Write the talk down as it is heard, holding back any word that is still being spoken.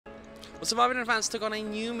Well, surviving in advance took on a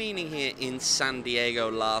new meaning here in San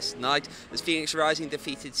Diego last night as Phoenix Rising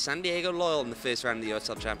defeated San Diego Loyal in the first round of the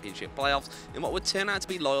USL Championship playoffs in what would turn out to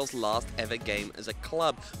be Loyal's last ever game as a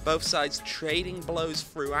club. Both sides trading blows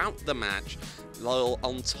throughout the match. Loyal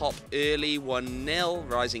on top early 1-0,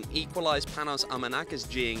 Rising equalised, Panos Armenakas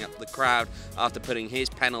geeing up the crowd after putting his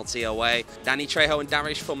penalty away. Trejo and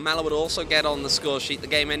Dariusz Formella would also get on the score sheet. The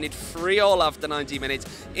game ended 3-3 after 90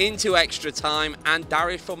 minutes into extra time, and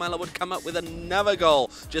Dariusz Formella would come up with another goal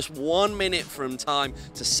just 1 minute from time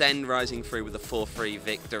to send Rising through with a 4-3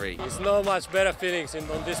 victory. It's no much better feelings on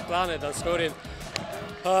this planet than scoring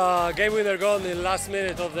game winner goal in the last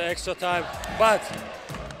minute of the extra time, but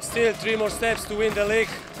still 3 more steps to win the league.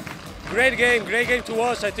 Great game to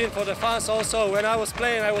watch, I think, for the fans also. When I was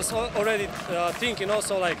playing, I was already thinking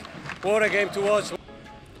also like, what a game to watch. Well,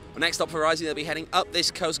 next up for Rising, they'll be heading up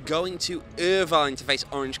this coast, going to Irvine to face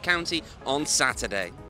Orange County on Saturday.